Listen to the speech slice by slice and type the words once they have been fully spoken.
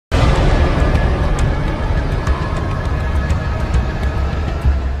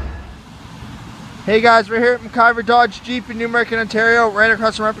Hey guys, we're here at MacIver Dodge Jeep in Newmarket, Ontario, right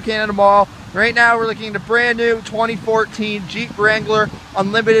across from Upper Canada Mall. Right now we're looking at a brand new 2014 Jeep Wrangler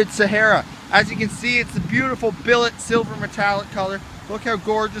Unlimited Sahara. As you can see, it's a beautiful billet silver metallic color. Look how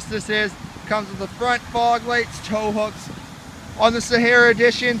gorgeous this is. It comes with the front fog lights, tow hooks. On the Sahara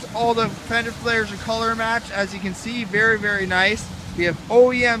editions, all the fender flares are color matched. As you can see, very, very nice. We have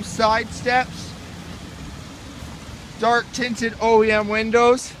OEM side steps, dark tinted OEM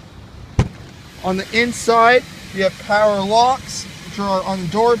windows. On the inside, you have power locks, which are on the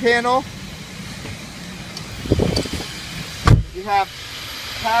door panel. You have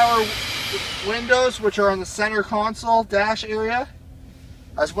power windows, which are on the center console dash area,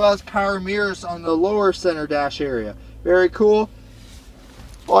 as well as power mirrors on the lower center dash area. Very cool.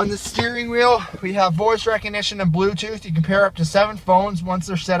 On the steering wheel, we have voice recognition and Bluetooth. You can pair up to 7 phones. Once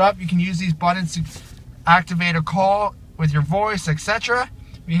they're set up, you can use these buttons to activate a call with your voice, etc.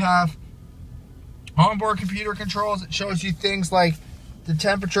 We have onboard computer controls. It shows you things like the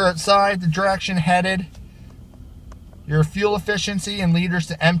temperature outside, the direction headed, your fuel efficiency and liters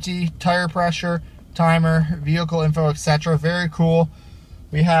to empty, tire pressure, timer, vehicle info, etc. Very cool.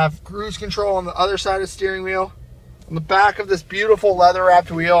 We have cruise control on the other side of the steering wheel. On the back of this beautiful leather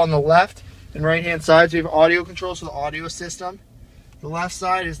wrapped wheel on the left and right hand sides, we have audio controls for the audio system. The left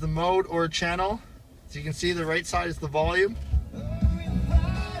side is the mode or channel. As you can see, the right side is the volume.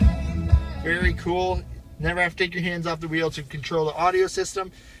 Very cool. Never have to take your hands off the wheel to control the audio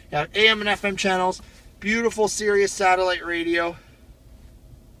system. You have AM and FM channels. Beautiful Sirius satellite radio.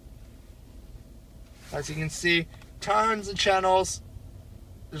 As you can see, tons of channels.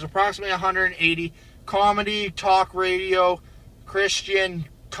 There's approximately 180. Comedy, talk radio, Christian,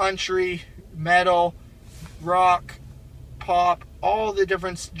 country, metal, rock, pop, all the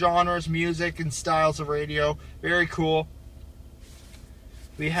different genres, music, and styles of radio. Very cool.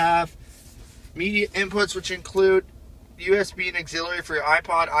 We have media inputs, which include USB and auxiliary for your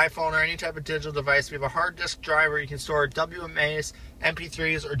iPod, iPhone, or any type of digital device. We have a hard disk drive where you can store WMAs,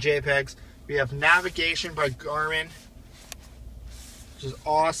 MP3s, or JPEGs. We have navigation by Garmin, which is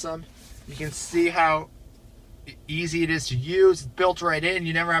awesome. You can see how easy it is to use. It's built right in.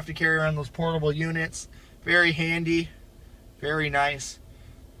 You never have to carry around those portable units. Very handy, very nice.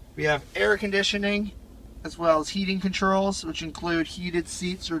 We have air conditioning, as well as heating controls, which include heated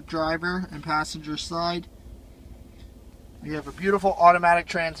seats for driver and passenger side. We have a beautiful automatic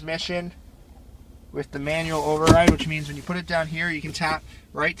transmission with the manual override, which means when you put it down here, you can tap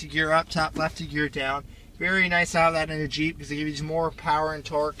right to gear up, tap left to gear down. Very nice to have that in a Jeep because it gives you more power and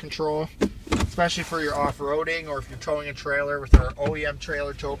torque control, especially for your off-roading or if you're towing a trailer with our OEM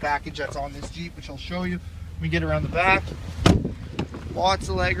trailer tow package that's on this Jeep, which I'll show you when we get around the back. Lots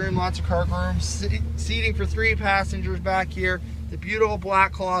of legroom, lots of cargo room, seating for 3 passengers back here. The beautiful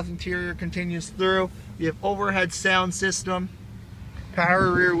black cloth interior continues through. We have overhead sound system,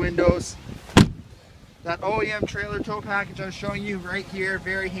 power rear windows. That OEM trailer tow package I was showing you right here,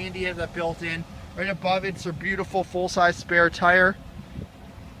 very handy to have that built in. Right above it's a beautiful full-size spare tire.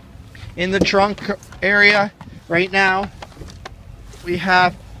 In the trunk area right now, we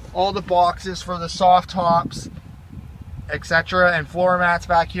have all the boxes for the soft tops, etc., and floor mats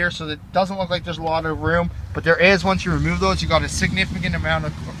back here, so that it doesn't look like there's a lot of room, but there is. Once you remove those, you got a significant amount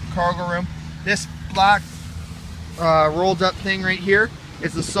of cargo room. This black rolled up thing right here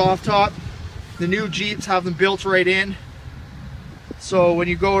is the soft top. The new Jeeps have them built right in, so when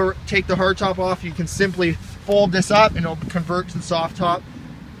you go take the hard top off, you can simply fold this up and it'll convert to the soft top.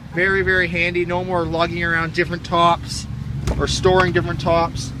 Very, very handy. No more lugging around different tops or storing different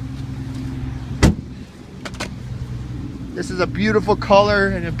tops. This is a beautiful color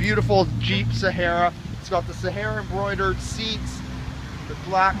and a beautiful Jeep Sahara. It's got the Sahara embroidered seats, the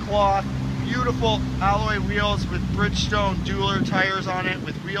black cloth, beautiful alloy wheels with Bridgestone dueler tires on it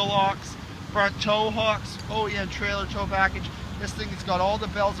with wheel locks, front tow hooks, OEM trailer tow package. This thing has got all the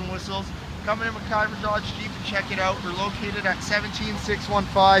bells and whistles. Come in MacIver Dodge Jeep and check it out. We're located at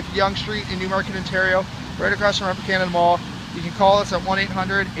 17615 Yonge Street in Newmarket, Ontario, right across from Upper Canada Mall. You can call us at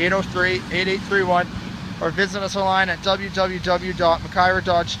 1-800-803-8831 or visit us online at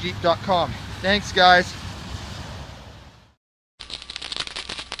www.maciverdodgejeep.com. Thanks, guys.